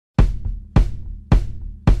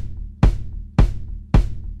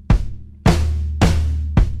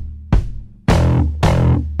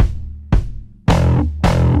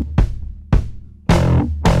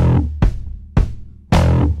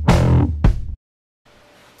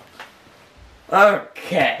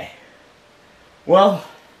Okay. Well,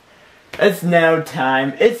 it's now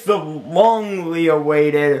time. It's the longly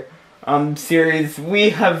awaited series.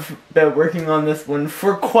 We have been working on this one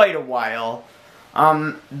for quite a while.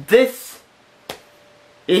 This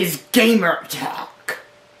is Gamer Talk,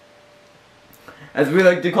 as we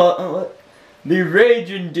like to call it, the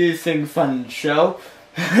rage-inducing fun show.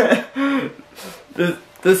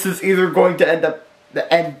 This is either going to end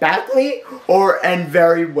badly or end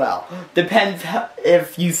very well. Depends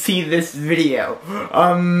if you see this video.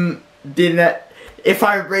 If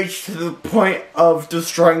I rage to the point of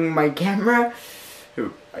destroying my camera,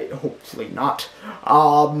 hopefully not,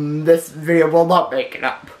 this video will not make it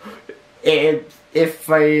up. If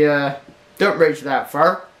I don't rage that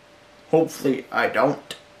far, hopefully I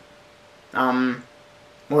don't. Well,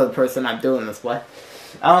 the person I'm doing this with,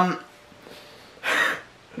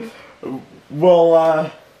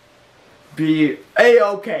 will be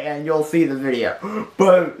A-okay, and you'll see the video.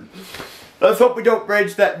 But let's hope we don't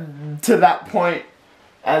rage to that point.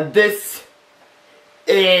 And this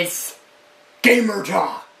is Gamer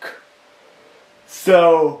Talk.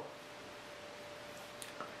 So,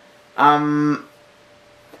 as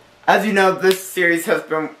you know, this series has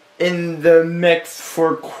been in the mix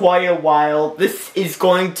for quite a while. This is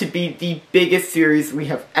going to be the biggest series we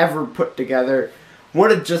have ever put together.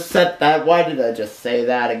 Would have just said that. Why did I just say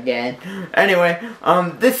that again? Anyway,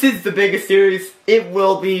 this is the biggest series. It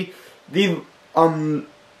will be the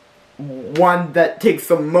one that takes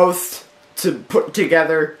the most to put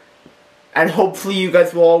together, and hopefully you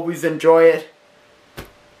guys will always enjoy it.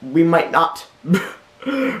 We might not.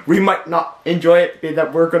 We might not enjoy it, being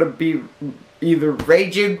that we're gonna be either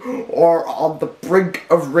raging or on the brink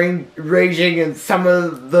of raging in some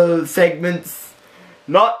of the segments.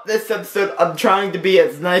 Not this episode. I'm trying to be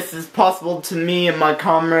as nice as possible to me and my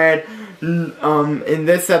comrade in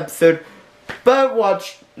this episode. But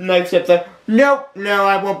watch next episode. No,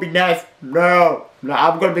 I won't be nice. No,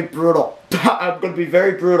 I'm gonna be brutal. I'm gonna be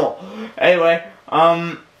very brutal. Anyway,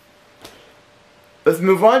 let's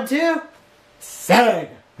move on to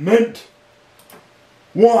Segment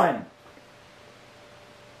 1.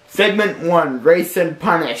 Segment 1, Race and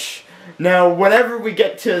Punish. Now, whenever we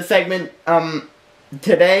get to segment,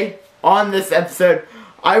 today, on this episode,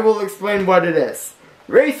 I will explain what it is.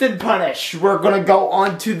 Race and Punish. We're gonna go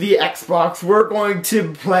on to the Xbox. We're going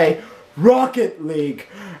to play Rocket League.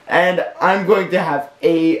 And I'm going to have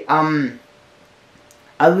a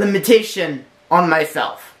limitation on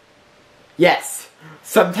myself. Yes.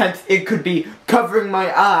 Sometimes it could be covering my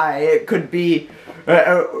eye. It could be,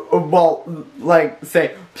 well, like,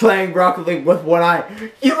 say, playing Rocket League with one eye.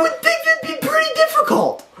 You would think it'd be pretty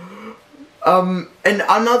difficult. And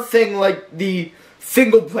I'm not saying like the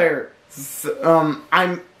single player. I'm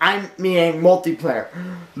meaning multiplayer.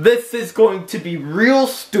 This is going to be real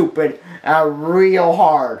stupid and real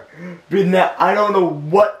hard. Being that I don't know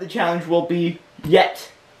what the challenge will be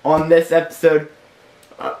yet on this episode.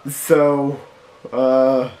 Let's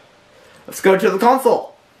go to the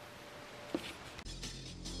console.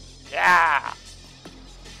 Yeah.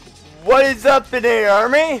 What is up, Inator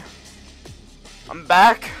Army? I'm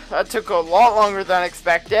back. That took a lot longer than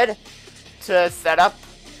expected to set up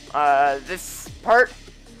this part,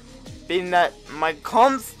 being that my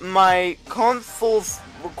console's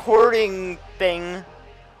recording thing,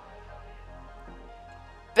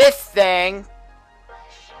 this thing,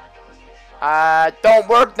 don't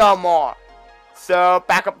work no more. So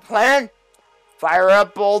backup plan, fire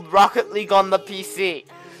up old Rocket League on the PC.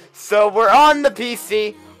 So we're on the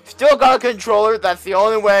PC. Still got a controller. That's the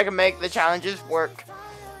only way I can make the challenges work.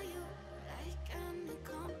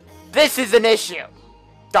 This is an issue.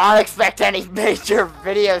 Don't expect any major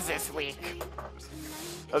videos this week.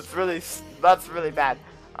 That's really bad.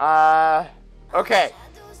 Okay.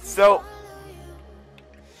 So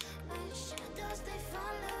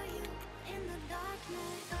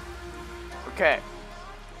okay.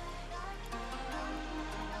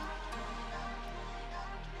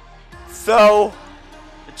 So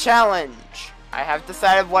challenge. I have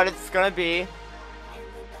decided what it's gonna be.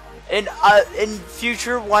 In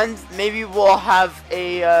future ones, maybe we'll have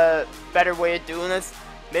a better way of doing this.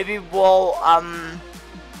 Maybe we'll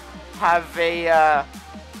have a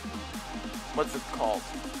what's it called?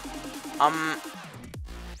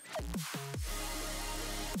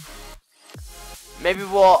 Maybe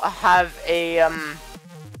we'll have a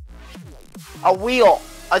wheel,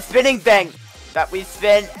 a spinning thing that we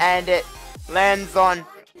spin and it lands on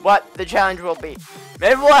what the challenge will be.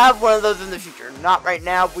 Maybe we'll have one of those in the future. Not right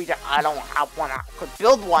now. I don't have one. I could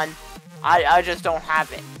build one. I just don't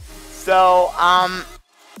have it. So,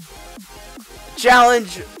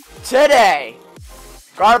 challenge today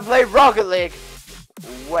Gotta play Rocket League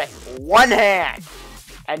with one hand.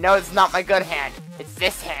 And no, it's not my good hand. It's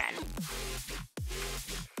this hand.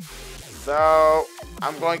 So,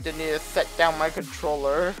 I'm going to need to set down my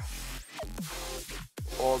controller.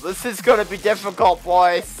 Oh, this is gonna be difficult,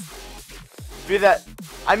 boys. Be that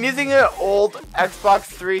I'm using an old Xbox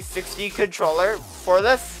 360 controller for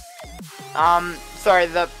this. Sorry,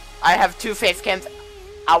 I have two face cams.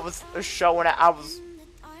 I was showing it. I was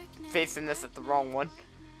facing this at the wrong one.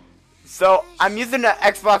 So, I'm using an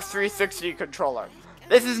Xbox 360 controller.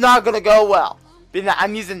 This is not gonna go well. Being that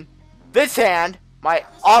I'm using this hand, my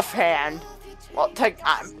offhand. Well,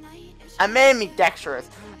 I'm ambidextrous,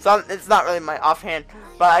 so it's not really my offhand,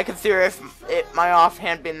 but I consider it my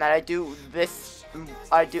offhand, being that I do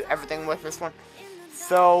everything with this one.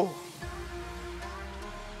 So,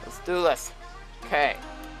 let's do this. Okay.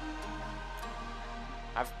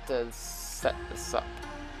 I have to set this up.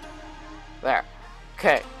 There.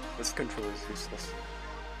 Okay. This controller is useless.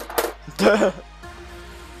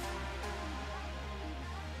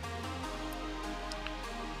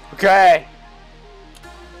 Okay.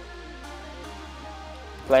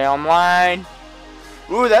 Play online.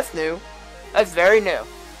 Ooh, that's new. That's very new.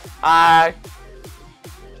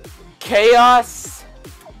 Chaos.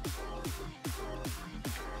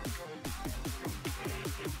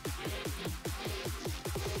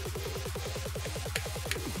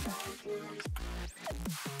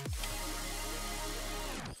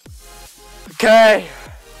 Okay.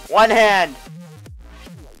 One hand.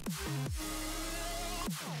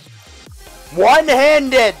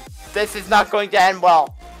 One-handed! This is not going to end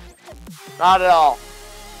well. Not at all.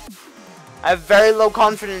 I have very low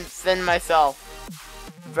confidence in myself.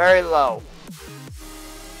 Very low.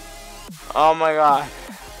 Oh my god.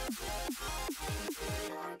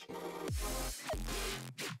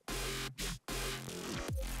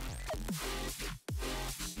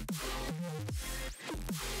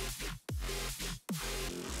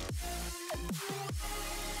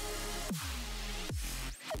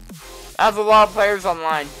 I have a lot of players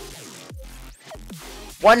online.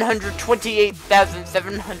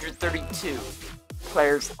 128,732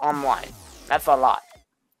 players online. That's a lot.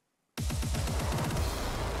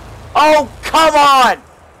 Oh, come on!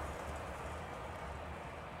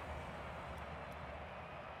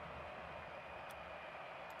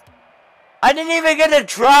 I didn't even get to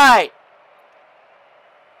try!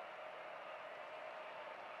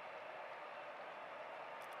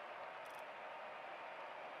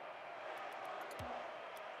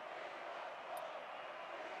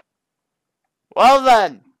 Well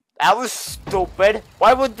then, that was stupid.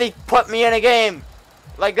 Why would they put me in a game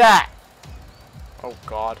like that? Oh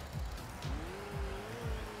god.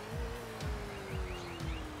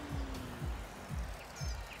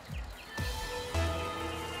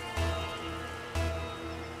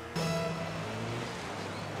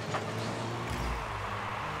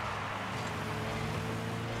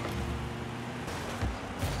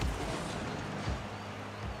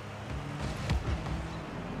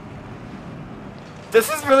 This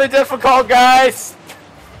is really difficult, guys!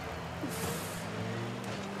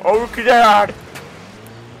 Oh god!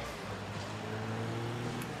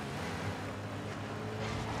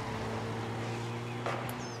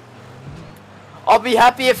 I'll be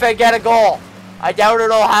happy if I get a goal. I doubt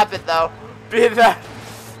it'll happen though. Being that,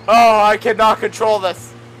 oh, I cannot control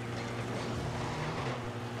this.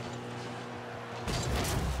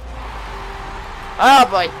 Oh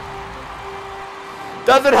boy.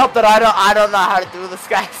 Doesn't help that I don't know how to do this,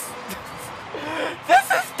 guys. This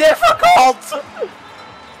is difficult.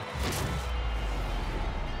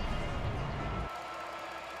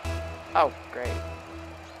 Oh, great.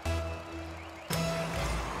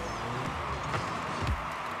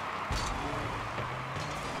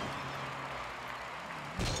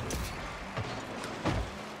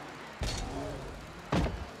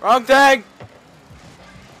 Wrong thing.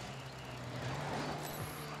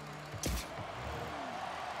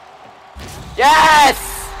 Yes!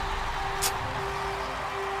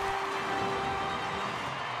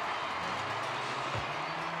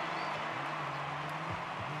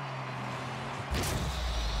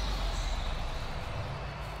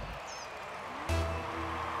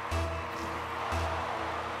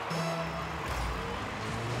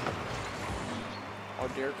 Oh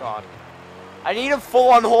dear God. I need to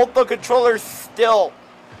full on hold the controller still.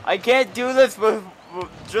 I can't do this with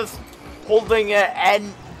just holding it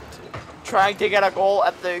and trying to get a goal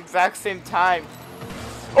at the exact same time.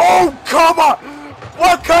 Oh, come on!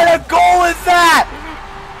 What kind of goal is that?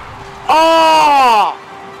 Oh!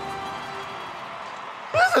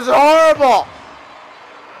 This is horrible!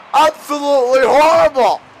 Absolutely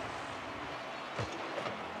horrible!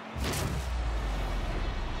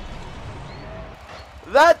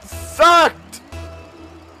 That sucked!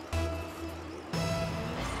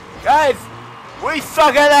 Guys, we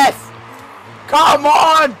suck at this! Come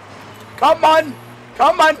on! Come on!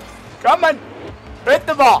 Come on! Come on! Hit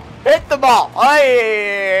the ball! Hit the ball!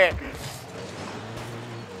 Aye!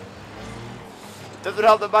 Doesn't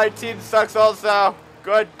help that my team sucks also.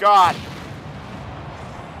 Good God.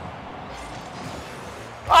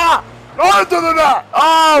 Ah! Onto the net!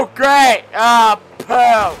 Oh, great! Ah,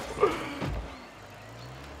 poo!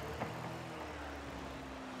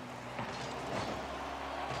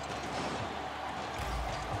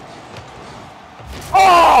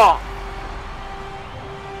 Oh!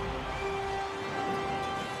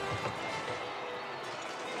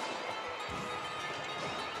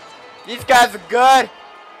 These guys are good.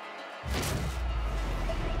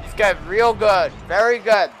 These guys are real good. Very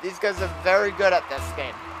good. These guys are very good at this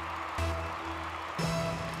game.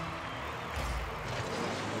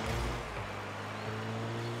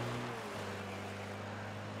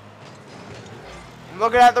 I'm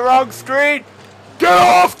looking at the wrong screen. Get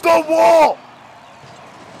off the wall!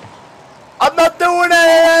 I'm not doing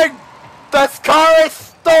anything! This car is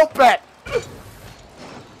stupid!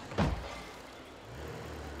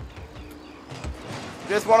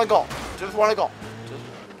 Just wanna go. Just wanna go.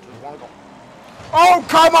 Just wanna go. Oh,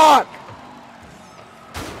 come on!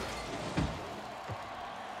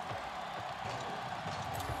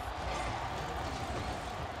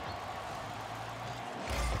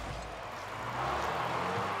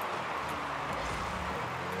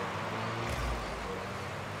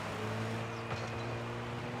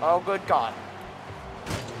 Oh, good God.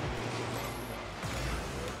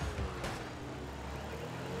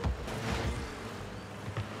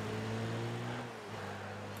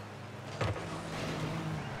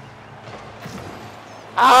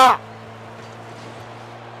 Ah!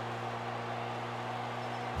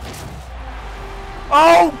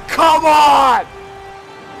 Oh, come on!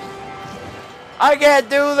 I can't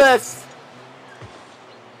do this!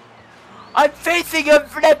 I'm facing a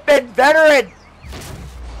flippin' veteran!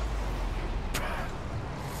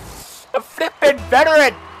 A flippin'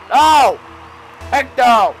 veteran! Oh! Heck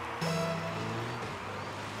no!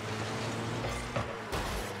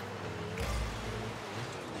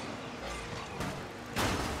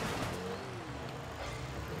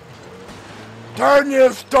 Turn,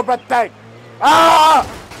 you stupid thing! Ah!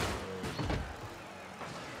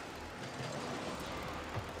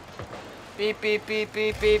 Beep beep beep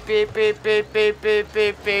beep beep beep beep beep beep beep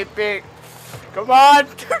beep beep beep. Come on!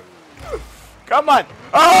 Come on!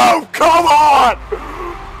 Oh, come on!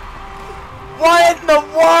 What in the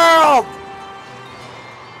world?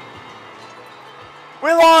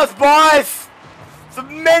 We lost, boys! It's a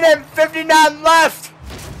minute and 59 left!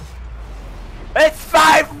 It's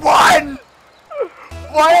 5-1!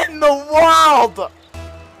 What in the world?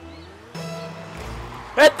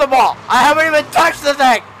 Hit the ball! I haven't even touched the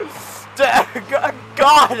thing!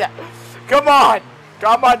 God! Come on!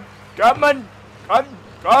 Come on! Come on!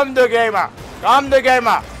 Come the gamer! Come the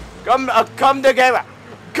gamer! Come the gamer!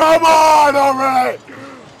 Come on already!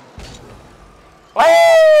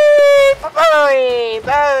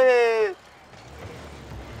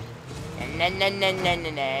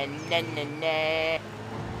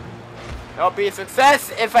 It'll be a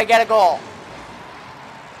success if I get a goal.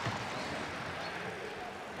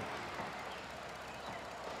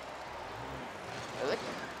 Really?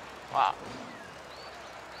 Wow.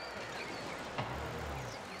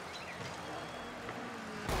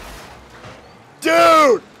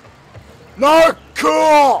 Dude! Not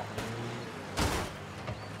cool!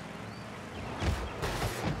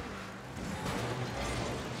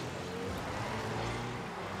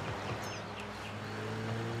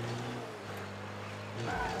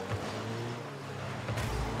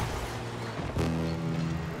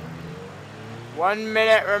 One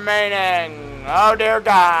minute remaining. Oh dear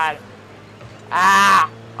God. Ah!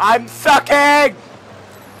 I'm sucking!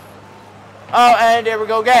 Oh, and here we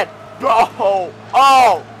go again. Oh!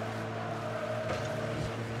 Oh!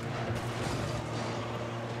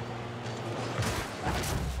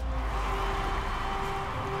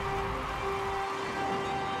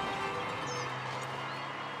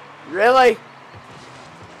 Really?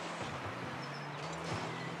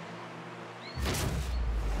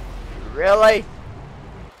 Really?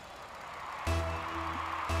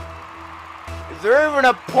 Is there even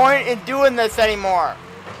a point in doing this anymore?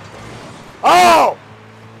 Oh!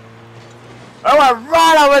 Oh, I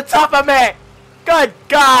ran over the top of me! Good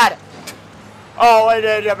God! Oh, I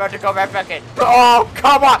did have to go back in. Oh,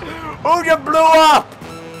 come on! Who just blew up?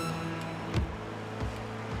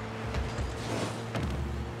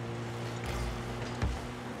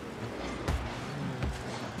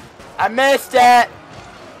 I missed it!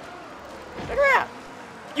 Look around!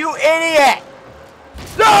 You idiot!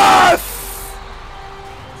 No!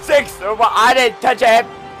 6, I didn't touch him.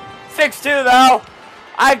 6-2 though.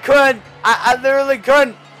 I couldn't. I literally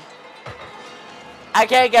couldn't. I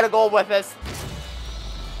can't get a goal with this.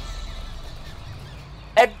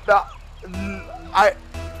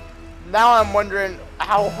 Now I'm wondering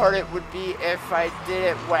how hard it would be if I did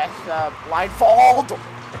it with blindfold.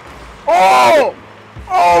 Oh!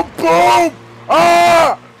 Oh, boom!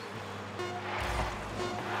 Ah!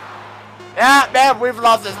 Yeah, man, we've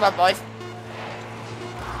lost this one, boys.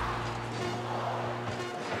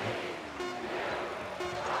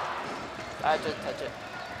 I just touch it.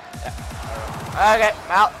 Yeah. Okay,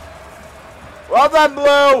 out. Well done,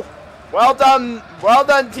 Blue. Well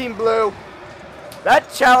done, Team Blue.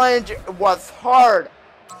 That challenge was hard.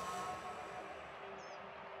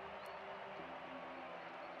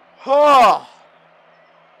 Oh.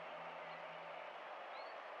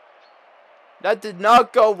 That did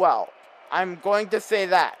not go well. I'm going to say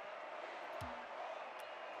that.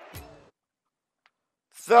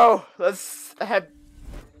 So, let's head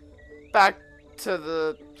back to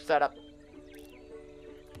the setup.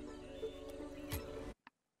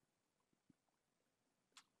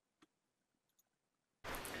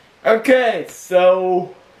 Okay,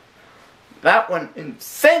 so that went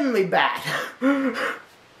insanely bad.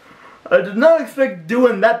 I did not expect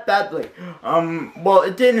doing that badly. Well,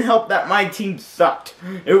 it didn't help that my team sucked.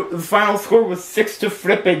 The final score was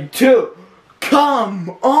 6-2.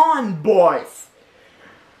 Come on, boys.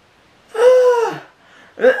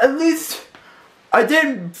 At least I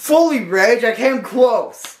didn't fully rage. I came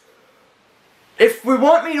close. If we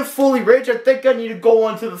want me to fully rage, I think I need to go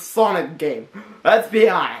on to the Sonic game. Let's be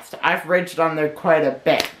honest. I've raged on there quite a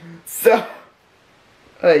bit. So,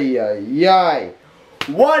 ay.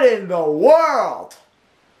 What in the world?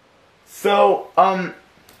 So, that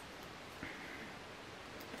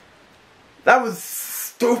was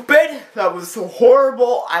stupid. That was so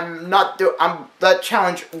horrible. That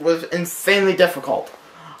challenge was insanely difficult.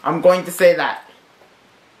 I'm going to say that.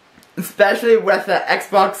 Especially with the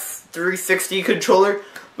Xbox 360 controller.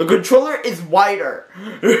 The controller is wider.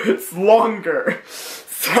 It's longer.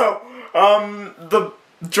 So, the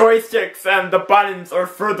joysticks and the buttons are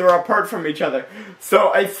further apart from each other.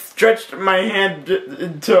 So I stretched my hand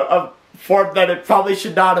into a form that it probably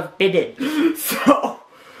should not have been in. So,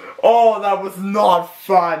 oh, that was not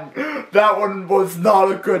fun. That one was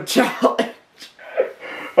not a good challenge.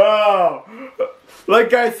 Oh,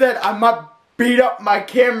 like I said, I might beat up my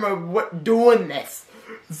camera doing this.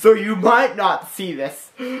 So you might not see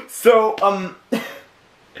this. So, I'm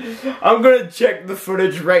gonna check the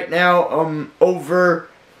footage right now, over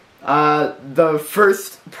the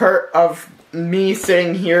first part of me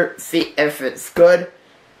sitting here, see if it's good.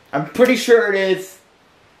 I'm pretty sure it is.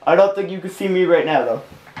 I don't think you can see me right now, though.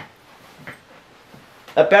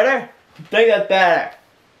 That better? I think that's better.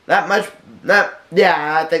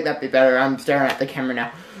 Yeah, I think that'd be better. I'm staring at the camera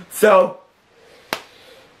now. So,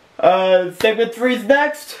 segment 3 is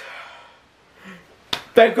next.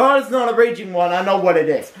 Thank God it's not a raging one. I know what it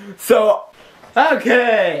is. So,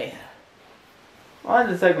 okay. On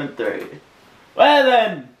to segment 3. Well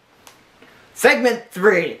then, segment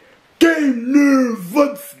 3. Game news.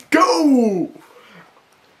 Let's go.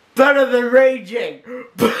 Better than raging.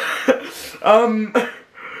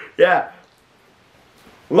 Yeah.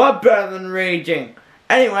 A lot better than raging.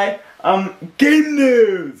 Anyway, game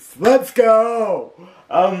news. Let's go.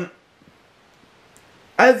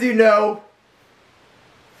 As you know,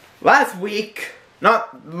 I'm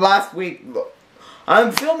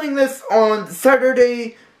filming this on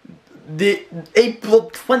Saturday, the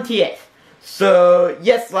April 20th. So,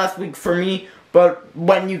 yes, last week for me, but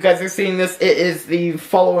when you guys are seeing this, it is the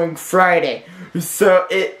following Friday. So,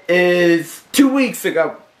 it is 2 weeks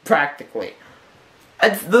ago, practically.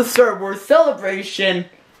 At the Star Wars Celebration,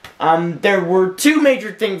 there were 2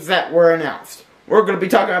 major things that were announced. We're going to be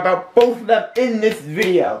talking about both of them in this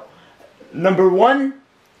video. Number 1,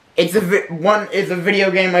 one is a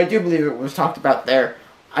video game. I do believe it was talked about there.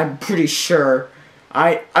 I'm pretty sure.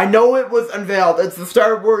 I know it was unveiled. It's the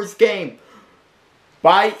Star Wars game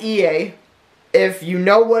by EA. If you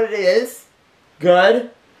know what it is,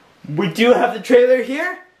 good. We do have the trailer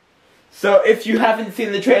here. So if you haven't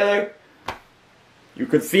seen the trailer, you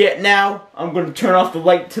can see it now. I'm going to turn off the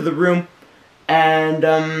light to the room.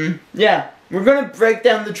 And, yeah. We're going to break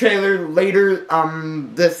down the trailer later,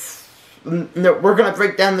 we're going to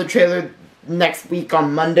break down the trailer next week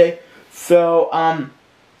on Monday. So,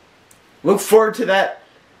 look forward to that.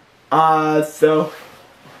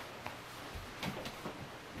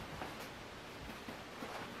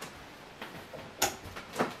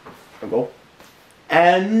 jungle.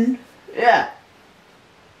 And yeah.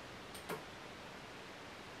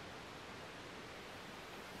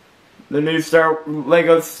 The new Star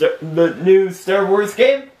Wars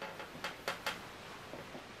game.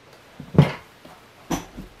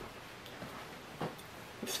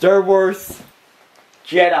 Star Wars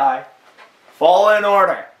Jedi Fallen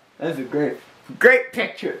Order. That's a great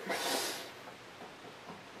picture.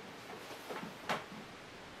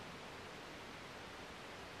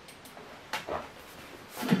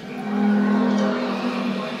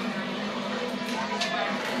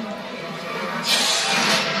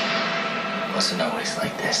 Wasn't always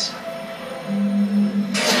like this.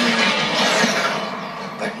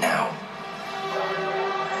 But now,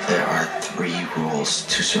 there are 3 rules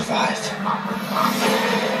to survive.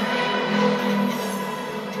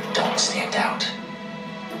 Don't stand out.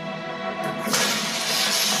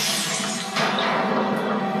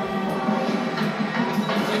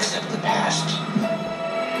 Accept the past.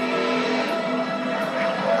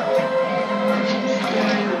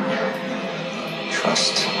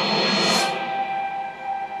 Trust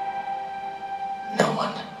no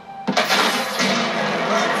one.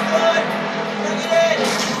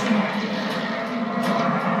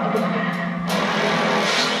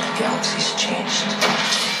 The galaxy's changed.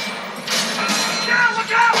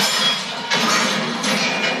 Look out!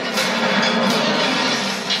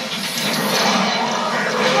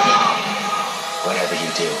 Whatever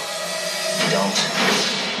you do, don't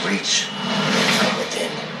reach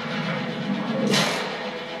within.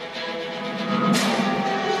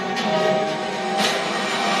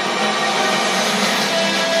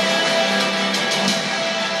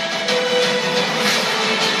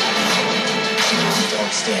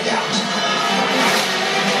 Don't stand out.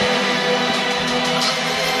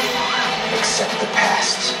 Accept the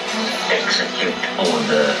past. Execute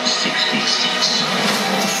Order 66.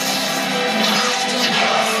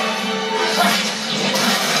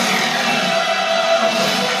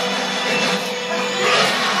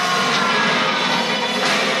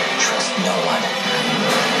 Trust no one.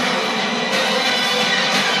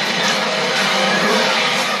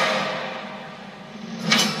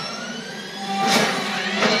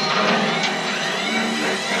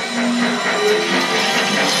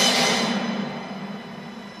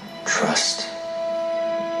 Trust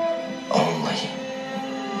only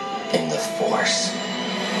in the Force.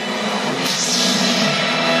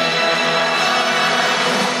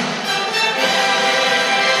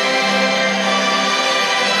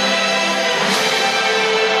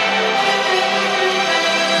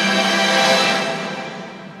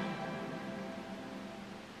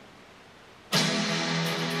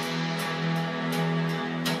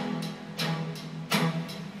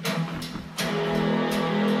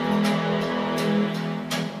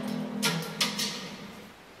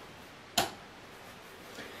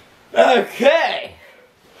 Okay.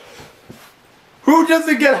 Who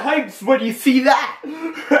doesn't get hyped when you see that?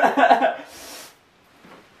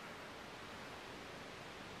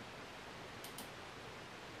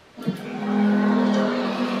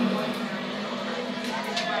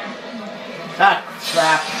 Ah,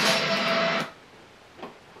 crap.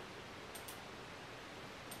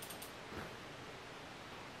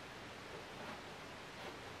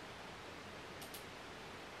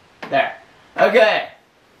 There. Okay.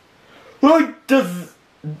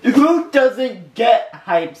 Who doesn't get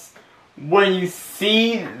hypes when you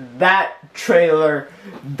see that trailer?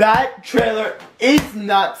 That trailer is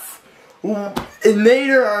nuts.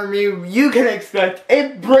 Inator Army, you can expect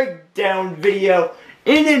a breakdown video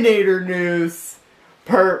in Inator News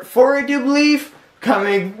Part 4, I do believe,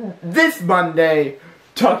 coming this Monday,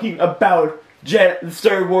 talking about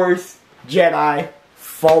Star Wars Jedi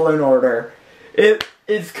Fallen Order. It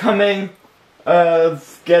is coming.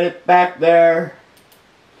 Let's get it back there.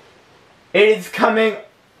 It is coming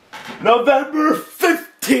November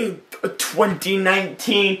 15th,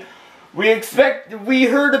 2019. We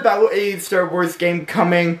heard about a Star Wars game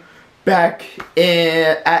coming back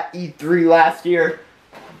at E3 last year.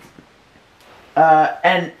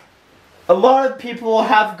 And a lot of people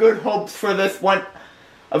have good hopes for this one.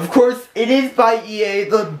 Of course, it is by EA.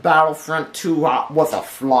 The Battlefront 2 was a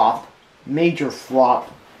flop. Major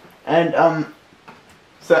flop. And,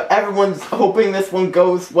 so everyone's hoping this one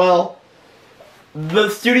goes well. The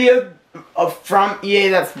studio from EA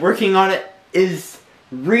that's working on it is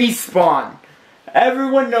Respawn.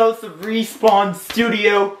 Everyone knows the Respawn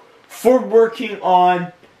studio for working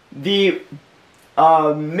on the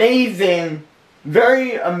amazing,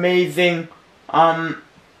 very amazing,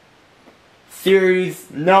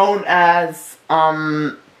 series known as,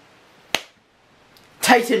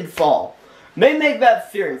 Titanfall. They make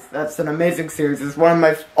that series. That's an amazing series. It's one of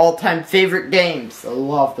my all-time favorite games. I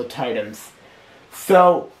love the Titans.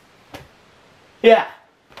 So, yeah.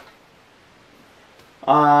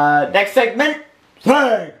 Next segment.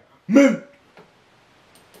 Segment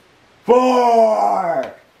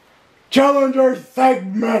 4. Challenger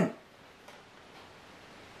segment.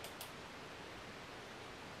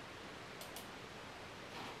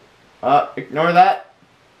 Ignore that.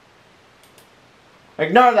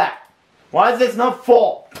 Ignore that. Why is this not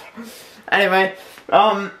full? Anyway,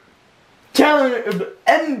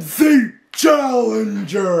 MC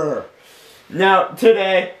Challenger. Now,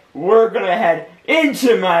 today, we're gonna head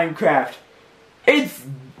into Minecraft. It's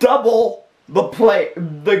double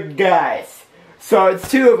the guys. So, it's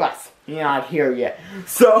 2 of us. You're not here yet.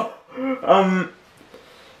 So,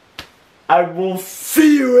 I will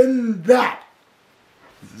see you in that.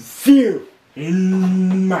 See you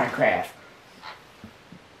in Minecraft.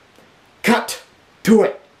 Cut to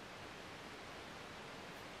it.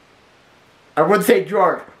 I would say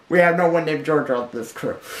George. We have no one named George on this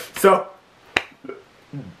crew. So,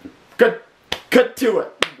 cut to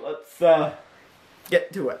it. Let's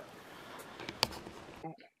get to it.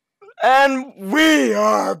 And we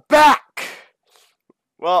are back.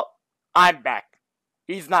 Well, I'm back.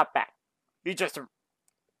 He's not back. He's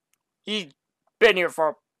been here for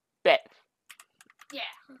a bit. Yeah.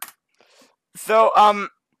 So,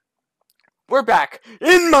 we're back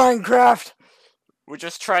in Minecraft. We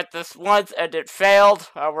just tried this once and it failed.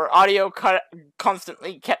 Our audio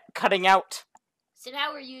constantly kept cutting out. So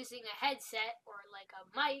now we're using a headset or like a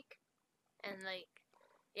mic, and like,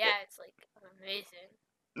 yeah, it's like amazing.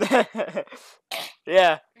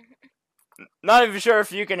 Yeah. Not even sure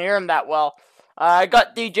if you can hear him that well. I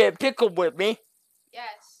got DJ Pickle with me.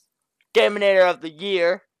 Yes. Gaminator of the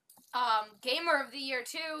Year. Gamer of the Year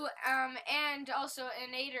too. And also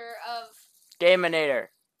Inator of. Gaminator.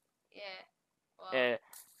 Yeah. Well, Yeah. And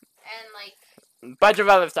like. Bunch of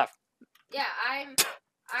other stuff. Yeah, I'm.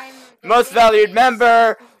 The Most valued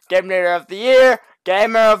member. Gaminator of the Year.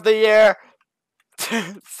 Gamer of the Year.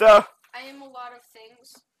 So. I am a lot of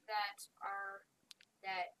things that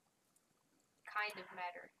kind of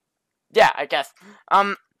matter. Yeah, I guess.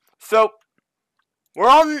 So, we're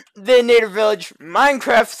on the Inator Village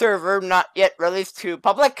Minecraft server, not yet released to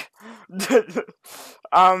public. Because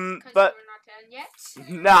But we're not done yet.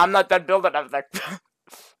 no, I'm not done building everything.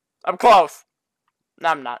 I'm close. No,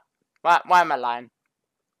 I'm not. Why am I lying?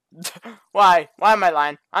 Why am I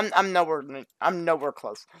lying? I'm nowhere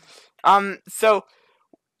close. So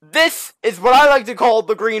this is what I like to call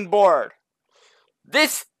the green board.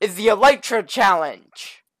 This is the Elytra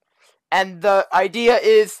challenge. And the idea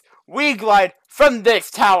is we glide from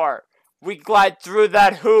this tower. We glide through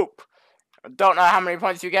that hoop. Don't know how many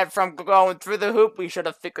points you get from going through the hoop. We should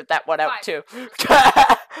have figured that one out 5. too.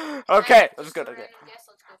 Okay, let's go to it.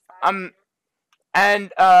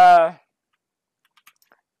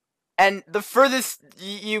 And the furthest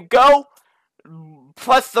you go,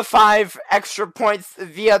 plus the 5 extra points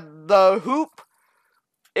via the hoop,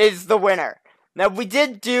 is the winner. Now, we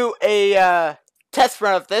did do a test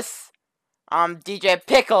run of this. DJ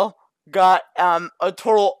Pickle got a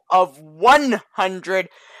total of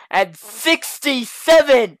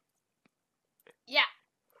 167. Yeah,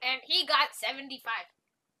 and he got 75.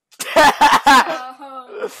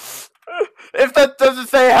 If that doesn't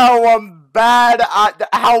say how bad,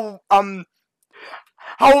 how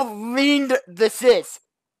lean this is.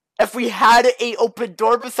 If we had a open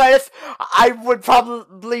door beside us, I would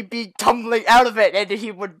probably be tumbling out of it, and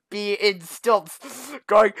he would be in stilts,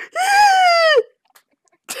 going.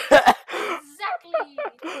 Exactly.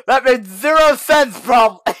 That made 0 sense,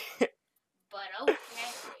 probably. But okay.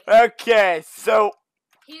 Okay, so.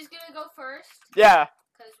 He's gonna go first. Yeah.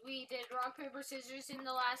 Because we did rock, paper, scissors in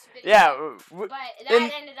the last video. Yeah. But that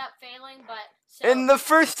ended up failing, but. So, in the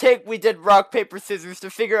first take, we did rock, paper, scissors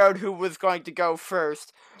to figure out who was going to go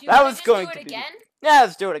first. That was going to be. Again? Yeah,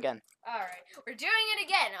 let's do it again. Alright, we're doing it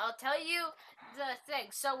again. I'll tell you the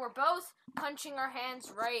thing. So we're both punching our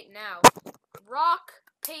hands right now. Rock,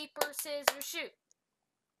 paper, scissors, shoot.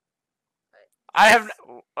 I have.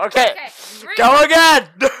 Okay. Okay. Go again.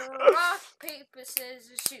 Rock, paper,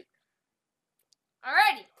 scissors, shoot.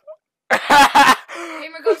 Alrighty.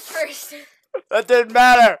 Gamer goes first. That didn't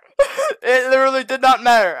matter. It literally did not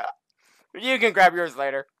matter. You can grab yours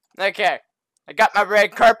later. Okay. I got my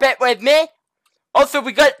red carpet with me. Also,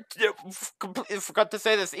 we got. Completely forgot to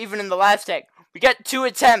say this, even in the last take. We got 2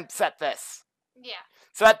 attempts at this. Yeah.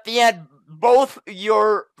 So at the end, both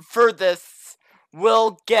your furthest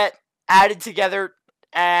will get added together,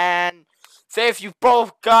 and Say if you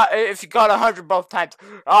got 100 both times.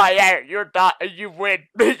 Oh yeah, you're done. You win.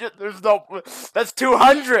 There's no. That's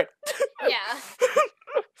 200. Yeah.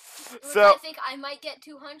 So I think I might get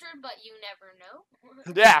 200, but you never know.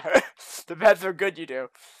 yeah, depends how good you do.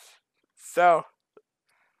 So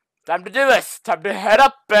time to do this. Time to head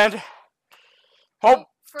up and hope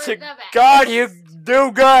to God you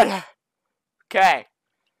do good. Okay.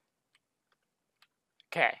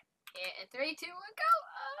 Okay. Yeah, and 3, 2, 1, go!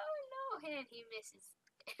 Oh no, and he misses.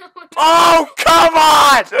 Oh, come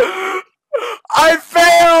on! I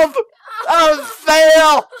failed! That was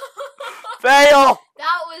fail! Fail!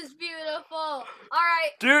 That was beautiful.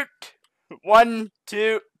 Alright. Dude. 1,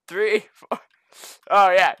 2, 3, 4. Oh,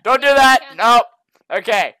 yeah. Don't do that. Nope.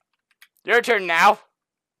 Okay. Your turn now.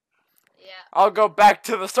 Yeah. I'll go back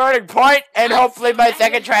to the starting point, and hopefully my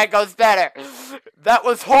second try goes better. That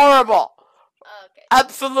was horrible. Okay.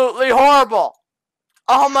 Absolutely horrible.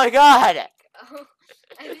 Oh, my God. Oh,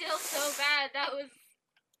 I feel so bad. That was...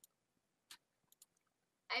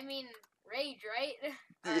 I mean, rage, right?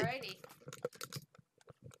 Alrighty.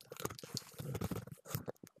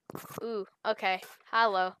 Ooh, okay.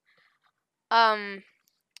 Hello.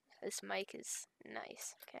 This mic is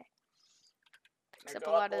nice. Okay. Picks up a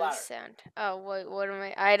lot of the sound. Oh, what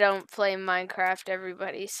am I don't play Minecraft,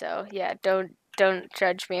 everybody, so yeah, don't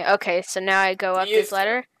judge me. Okay, so now I go up this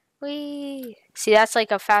ladder. Whee! See, that's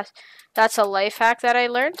like that's a life hack that I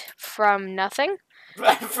learned from nothing.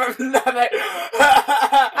 From nothing.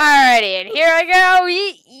 Alrighty, and here I go.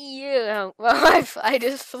 Yeah. Well, I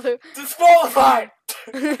just flew. Disqualified.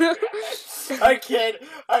 I kid.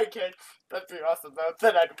 That'd be awesome though.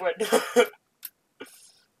 Then I'd win.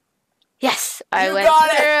 Yes, I went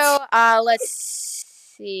through.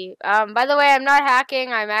 Let's see. By the way, I'm not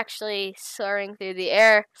hacking. I'm actually soaring through the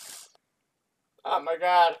air. Oh my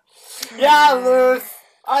God. Yeah,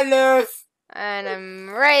 I lose. And I'm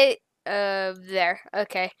right there.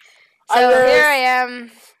 Okay. So here I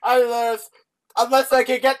am. I lose. Unless I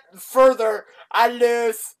can get further, I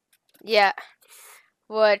lose. Yeah.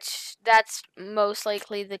 Which, that's most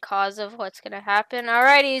likely the cause of what's going to happen.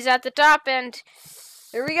 Alrighty, he's at the top, and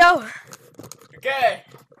here we go. Okay.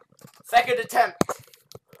 Second attempt.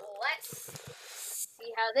 Let's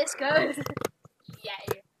see how this goes. Yeah.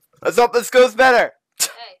 Let's hope this goes better.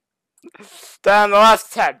 Hey. Than the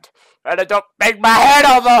last attempt. And I don't bang my head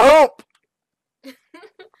on the hoop.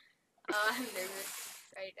 I'm nervous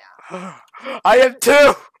right now. I am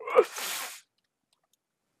too.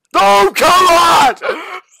 Oh, come on!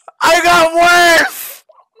 I got worse!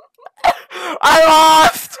 I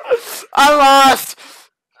lost!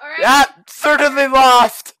 Alright. Yeah, certainly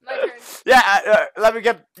lost! My turn. Yeah, let me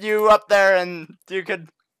get you up there and you can...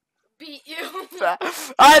 Beat you.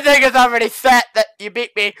 I think it's already set that you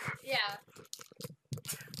beat me. Yeah.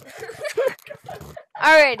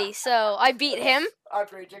 Alrighty, so I beat him. I'm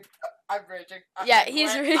raging. Yeah,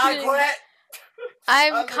 he's raging. I quit.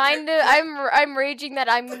 I'm raging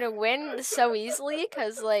that I'm gonna win so easily,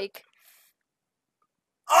 cause like.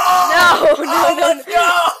 Oh! No. Let's go!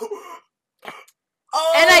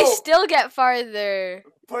 Oh! And I still get farther.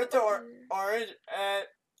 Put it to orange and.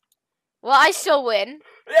 Well, I still win.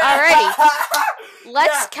 Yeah. Alrighty.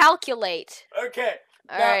 Let's calculate. Okay.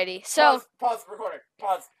 Alrighty. Now, So. Pause recording.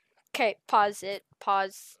 Pause. Okay, pause it.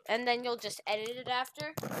 Pause. And then you'll just edit it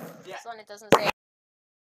after. Yeah. So when it doesn't say.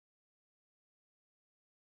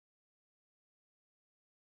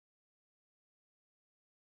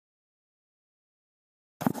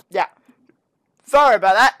 Yeah. Sorry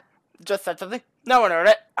about that. Just said something. No one heard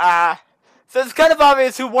it. So it's kind of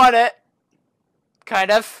obvious who won it.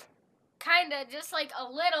 Kind of. Kinda, just like a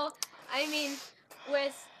little. I mean,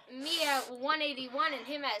 with me at 181 and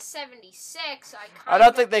him at 76, I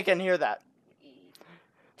don't think they can hear that.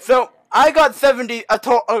 So, I got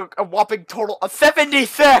a whopping total of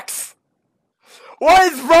 76! What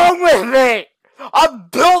is wrong with me? I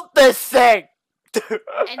built this thing!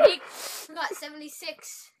 And he got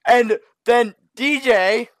 76. And then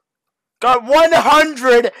DJ got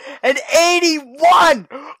 181!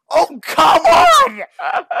 Oh, come on!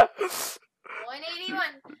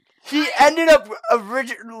 181. He ended up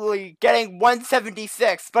originally getting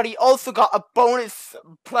 176, but he also got a bonus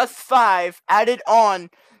plus 5 added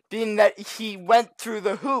on, being that he went through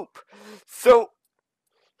the hoop. So,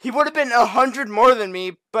 he would have been 100 more than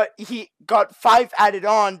me, but he got 5 added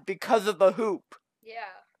on because of the hoop.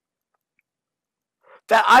 Yeah.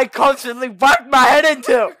 That I constantly whacked my head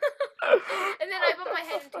into! And then I put my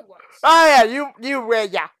head into once. Oh yeah, you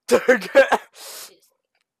win, yeah.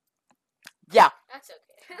 Yeah. That's okay.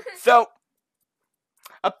 So,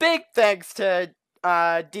 a big thanks to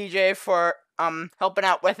DJ for helping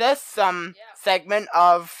out with this segment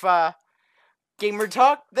of Gamer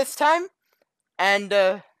Talk this time. And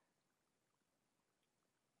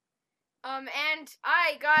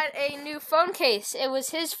I got a new phone case. It was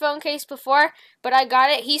his phone case before, but I got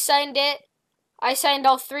it. He signed it. I signed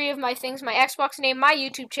all 3 of my things: my Xbox name, my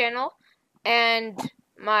YouTube channel, and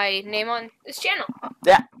my name on this channel.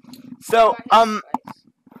 Yeah. So,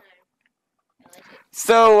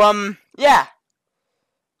 yeah.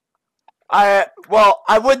 I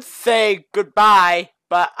would say goodbye,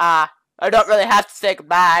 but, I don't really have to say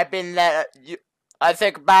goodbye. I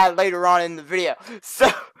say goodbye later on in the video.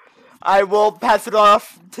 So, I will pass it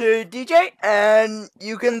off to DJ, and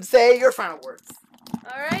you can say your final words.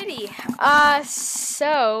 Alrighty.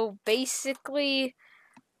 So, basically,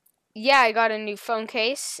 yeah, I got a new phone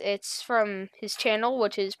case. It's from his channel,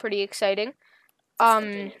 which is pretty exciting.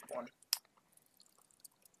 I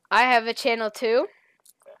have a channel too.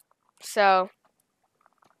 So,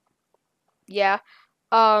 yeah.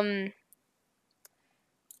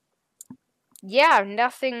 Yeah,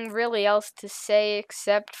 nothing really else to say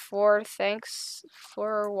except for thanks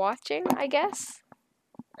for watching, I guess.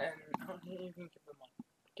 And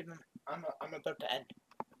give them. I'm about to end.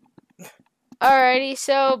 Alrighty,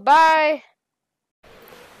 so bye.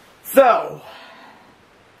 So,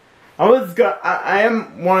 I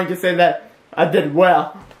am wanting to say that I did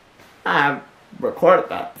well. I haven't recorded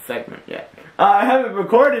that segment yet. I haven't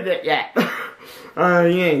recorded it yet. You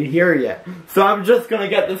ain't here yet. So I'm just gonna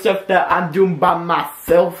get the stuff that I'm doing by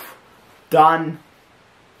myself done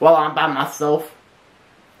while I'm by myself.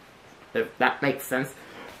 If that makes sense.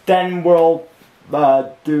 Then we'll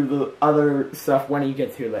do the other stuff when he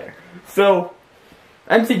gets here later. So,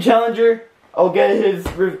 MC Challenger, I'll get his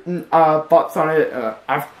thoughts on it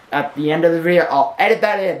at the end of the video. I'll edit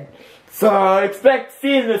that in. So, expect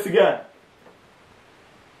seeing this again.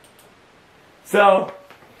 So,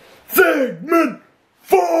 segment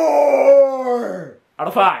 4 out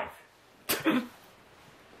of 5.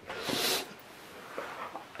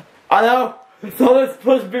 I know, I saw this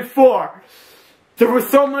post before. There was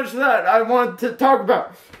so much that I wanted to talk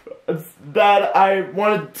about that I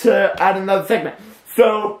wanted to add another segment.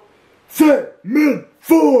 So, segment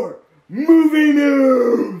 4, movie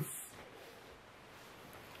news.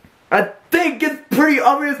 I think it's pretty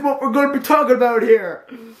obvious what we're going to be talking about here.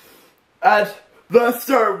 At the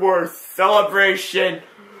Star Wars celebration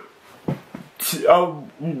 2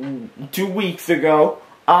 weeks ago,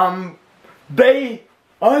 they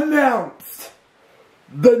announced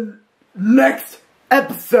the next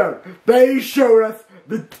episode. They showed us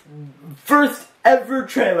the first ever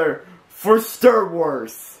trailer for Star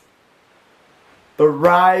Wars: The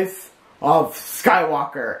Rise of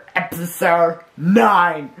Skywalker, Episode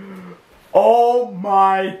 9. Oh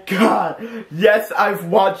my god. Yes, I've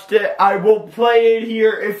watched it. I will play it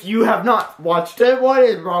here if you have not watched it. What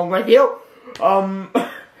is wrong with you?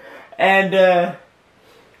 And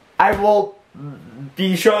I will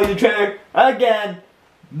be showing the trailer again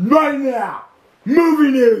right now.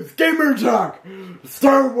 Movie news, gamer talk,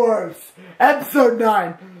 Star Wars, Episode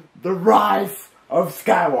 9, The Rise of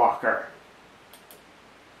Skywalker.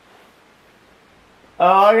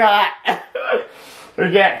 Oh god.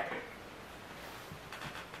 Okay.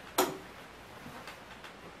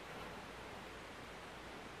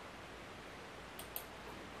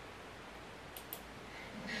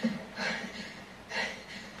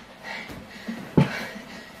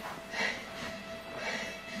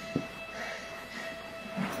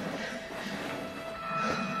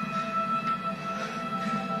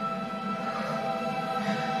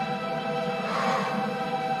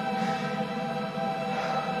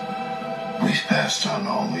 We've passed on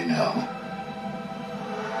all we know.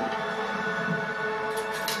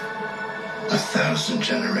 1,000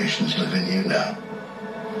 generations live in you now.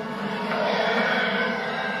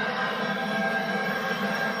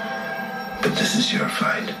 But this is your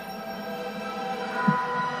fight.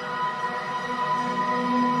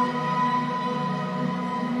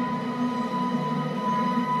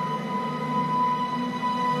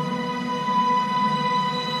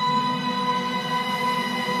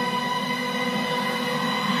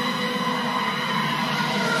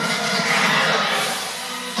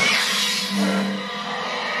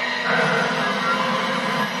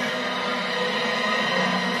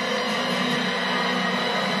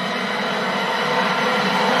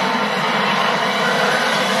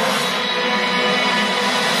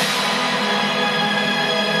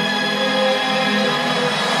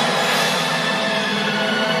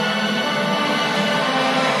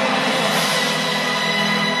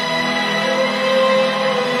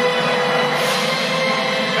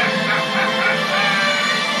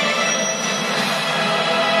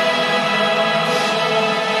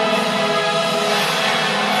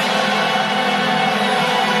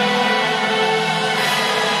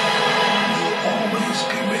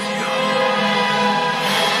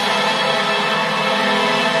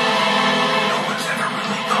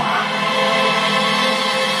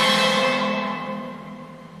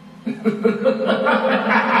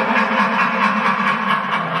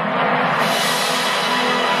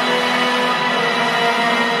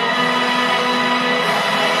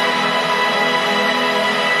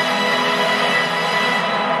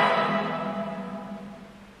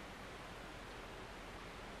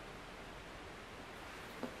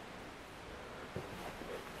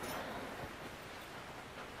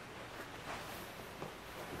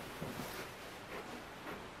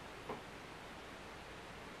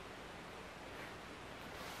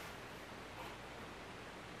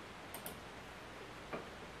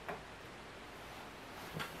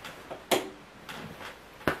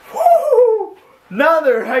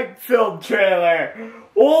 Another hype-filled trailer.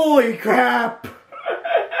 Holy crap.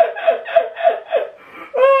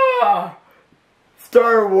 Ah,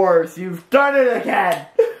 Star Wars, you've done it again.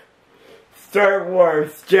 Star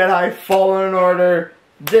Wars Jedi Fallen Order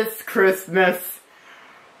this Christmas.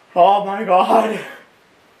 Oh my god.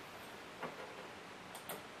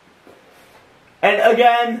 And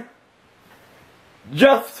again,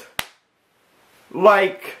 just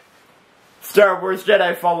like Star Wars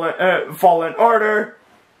Jedi Fallen Order,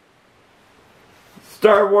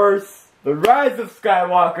 Star Wars The Rise of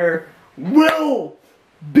Skywalker will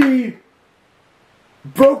be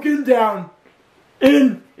broken down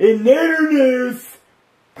in Inator News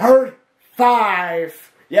Part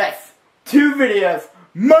 5. Yes, 2 videos.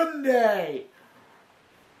 Monday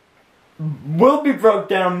will be broke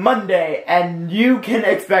down Monday, and you can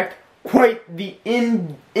expect quite the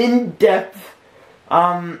in-depth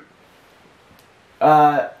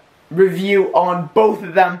review on both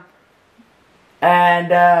of them. And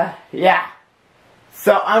yeah.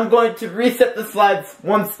 So I'm going to reset the slides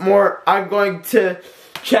once more. I'm going to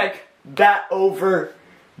check that over.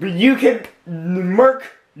 But you can mark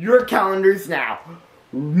your calendars now.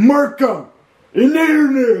 Mark them. Inator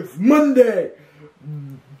News, Monday.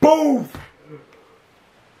 Both.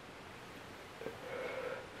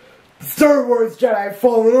 Star Wars Jedi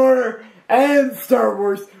Fallen Order and Star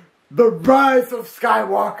Wars The Rise of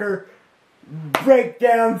Skywalker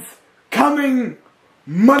breakdowns coming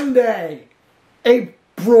Monday,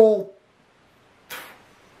 April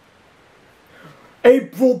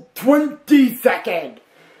 22nd.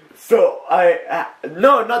 So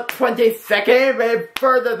no, not 22nd, but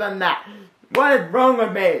further than that. What is wrong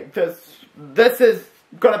with me? This is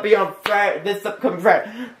gonna be on Friday, this upcoming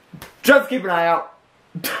Friday. Just keep an eye out.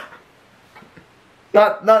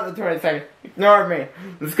 Not the 22nd. Ignore me.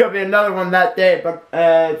 There's gonna be another one that day, but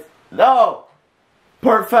no.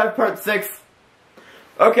 Part 5, Part 6.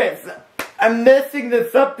 Okay, so I'm messing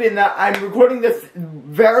this up in that I'm recording this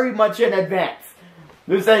very much in advance.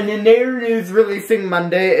 There's an Inator News releasing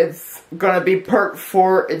Monday. It's gonna be Part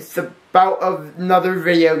 4. It's about another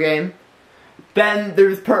video game. Then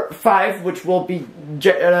there's Part 5, which will be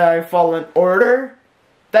Jedi Fallen Order.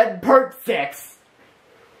 Then Part 6,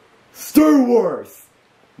 Star Wars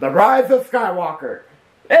The Rise of Skywalker.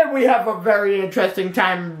 And we have a very interesting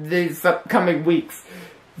time these upcoming weeks.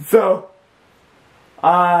 So,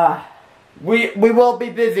 we will be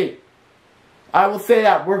busy. I will say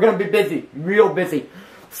that. We're going to be busy. Real busy.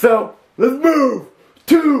 So, let's move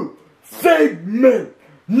to segment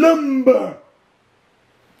number...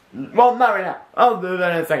 Well, not right now. I'll do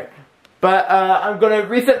that in a second. But, I'm going to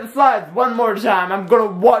reset the slides one more time. I'm going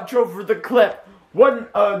to watch over the clip.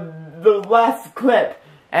 The last clip.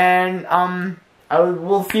 And,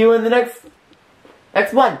 we'll see you in the next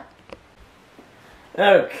one.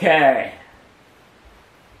 Okay.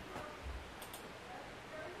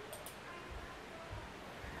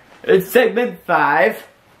 It's segment 5.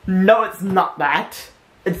 No, it's not that.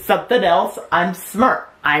 It's something else. I'm smart.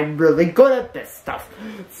 I'm really good at this stuff.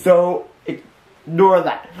 So, ignore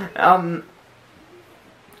that.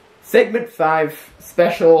 Segment 5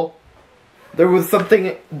 special. There was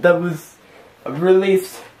something that was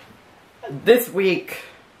released this week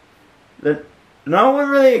that no one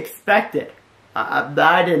really expected.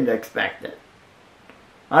 I didn't expect it.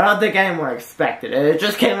 I don't think anyone expected it. It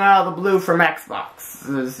just came out of the blue from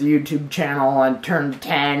Xbox's YouTube channel and Turn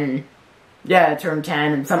 10. Yeah, Turn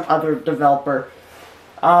 10 and some other developer.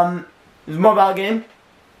 It's a mobile game.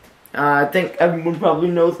 I think everyone probably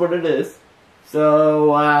knows what it is.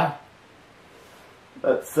 So,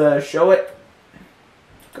 let's show it.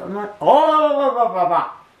 Come on.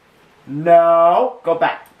 Oh, no, go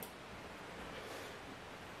back.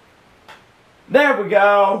 There we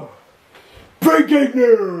go. Breaking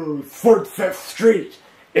news! Fort 5th Street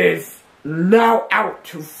is now out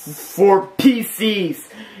for PCs.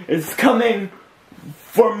 It's coming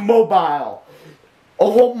for mobile.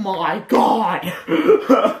 Oh my god.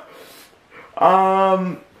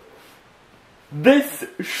 This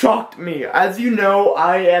shocked me. As you know,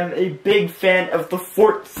 I am a big fan of the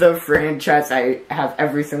Forza franchise. I have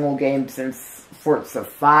every single game since Forza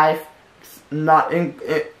 5.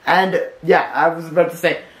 And yeah, I was about to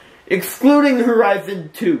say, excluding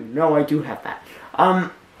Horizon 2. No, I do have that.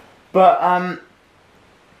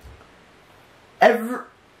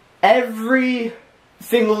 Every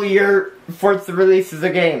single year, Forza releases a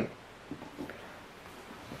game.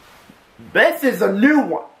 This is a new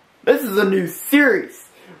one. This is a new series.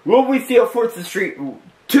 Will we see a Forza Street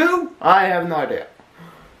 2? I have no idea.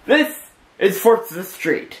 This is Forza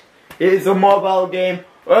Street. It is a mobile game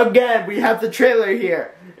again, we have the trailer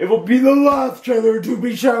here. It will be the last trailer to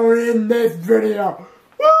be shown in this video.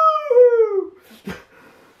 Woo!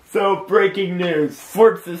 So, breaking news.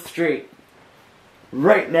 Forza Street.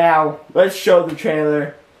 Right now, let's show the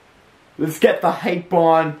trailer. Let's get the hype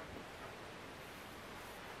on.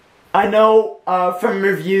 I know from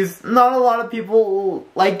reviews, not a lot of people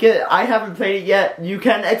like it. I haven't played it yet. You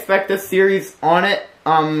can expect a series on it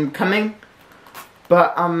coming.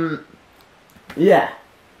 But, yeah.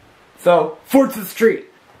 So, Forza Street.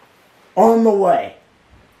 On the way.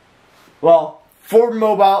 Well, for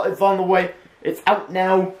mobile, it's on the way. It's out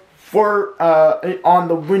now for, on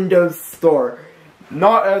the Windows Store.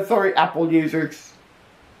 Not, sorry, Apple users.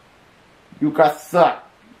 You guys suck.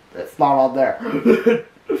 It's not on there.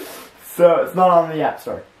 So, it's not on the App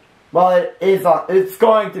Store. Well, it is on, it's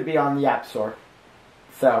going to be on the App Store.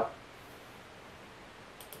 So.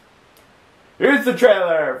 Here's the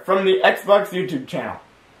trailer from the Xbox YouTube channel.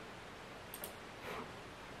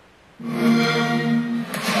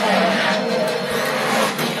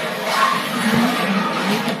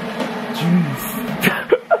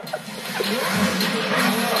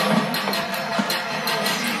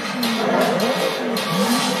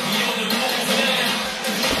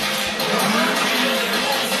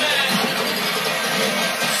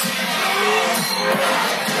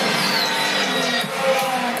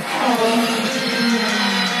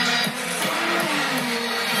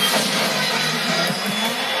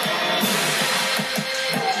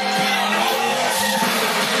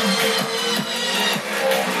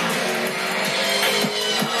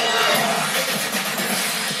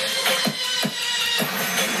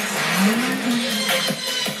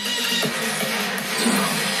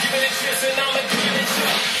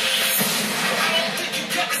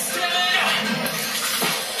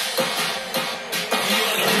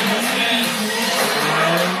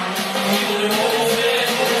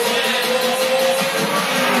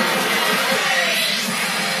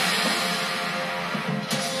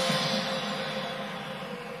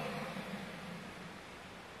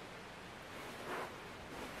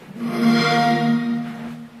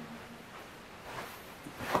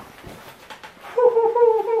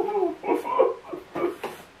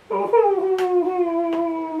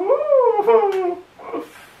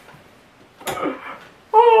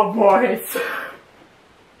 Oh, boys.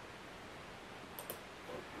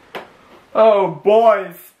 Oh,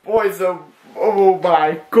 boys. Boys, oh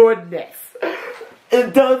my goodness.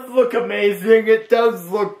 It does look amazing. It does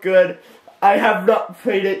look good. I have not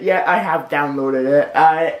played it yet. I have downloaded it.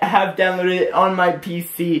 I have downloaded it on my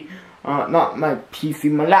PC. Not my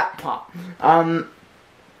PC, my laptop.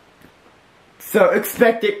 So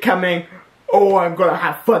expect it coming. Oh, I'm gonna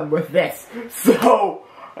have fun with this. So,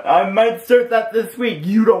 I might start that this week.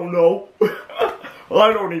 You don't know. Well,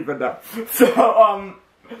 I don't even know. So,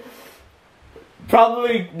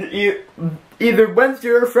 probably either Wednesday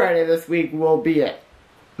or Friday this week will be it.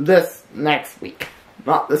 This next week.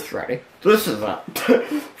 Not this Friday. This is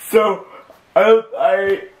it. So,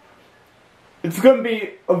 it's gonna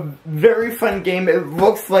be a very fun game. It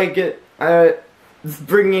looks like it's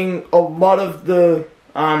bringing a lot of the,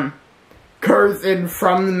 cars in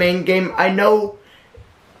from the main game. I know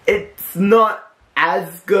it's not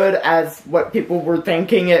as good as what people were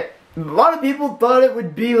thinking. A lot of people thought it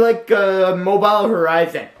would be like a Mobile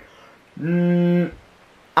Horizon.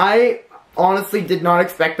 I honestly did not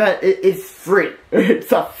expect that. It is free.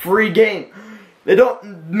 It's a free game. They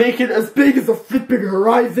don't make it as big as a flipping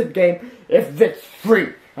Horizon game if it's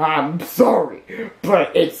free. I'm sorry,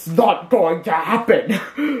 but it's not going to happen.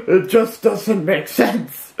 It just doesn't make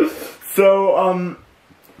sense. So,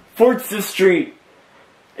 Forza Street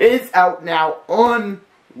is out now on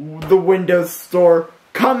the Windows Store,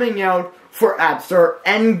 coming out for App Store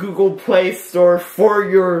and Google Play Store for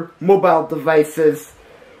your mobile devices.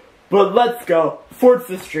 But let's go.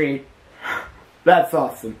 Forza Street. That's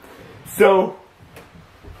awesome. So,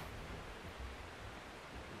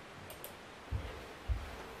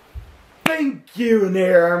 thank you,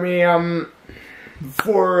 Inator Army,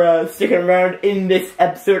 for sticking around in this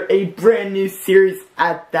episode, a brand new series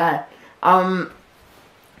at that.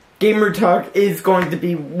 Gamer Talk is going to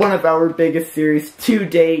be one of our biggest series to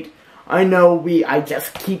date. I know I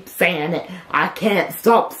just keep saying it. I can't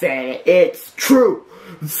stop saying it. It's true.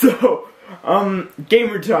 So,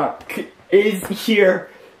 Gamer Talk is here.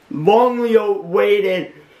 Longly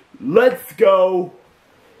awaited. Let's go.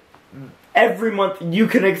 Every month you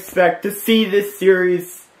can expect to see this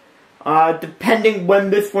series. Depending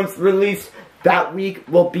when this one's released, that week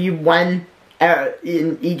will be when,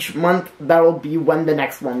 in each month, that'll be when the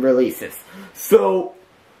next one releases. So,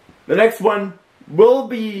 the next one will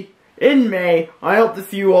be in May. I hope to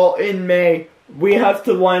see you all in May. We have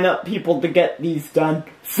to line up people to get these done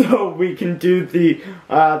so we can do the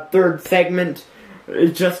third segment.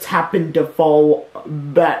 It just happened to fall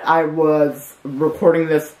that I was recording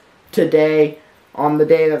this today on the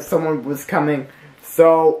day that someone was coming.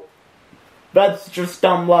 So that's just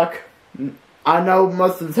dumb luck. I know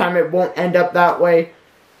most of the time it won't end up that way.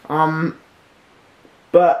 But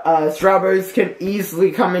Strawberries can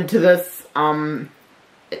easily come into this. I'm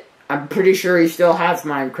pretty sure he still has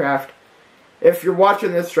Minecraft. If you're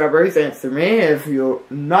watching this, Strawberries, answer me. If you're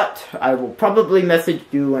not, I will probably message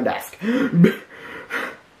you and ask.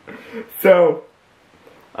 So,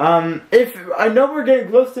 if I know we're getting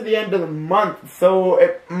close to the end of the month, so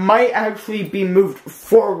it might actually be moved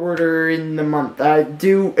forwarder in the month. I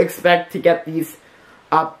do expect to get these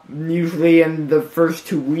up usually in the first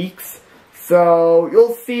 2 weeks. So,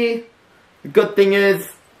 you'll see. The good thing is,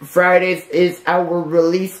 Fridays is our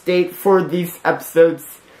release date for these episodes.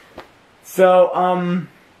 So,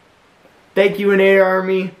 thank you, Inator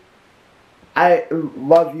Army. I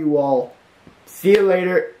love you all. See you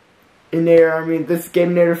later, Inator Army. This is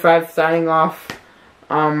Inator 5 signing off.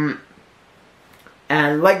 And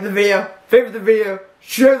like the video, favorite the video,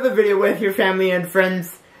 share the video with your family and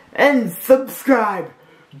friends, and subscribe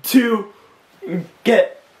to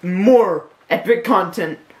get more epic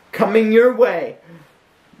content coming your way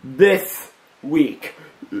this week.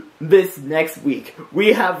 This next week.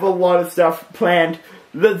 We have a lot of stuff planned.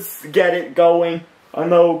 Let's get it going. I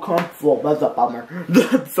know console, that's a bummer.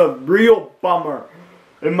 That's a real bummer.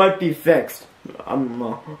 It might be fixed. I don't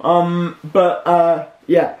know.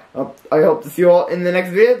 Yeah. I hope to see you all in the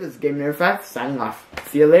next video. This is Inator 5 signing off.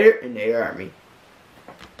 See you later, Inator Army.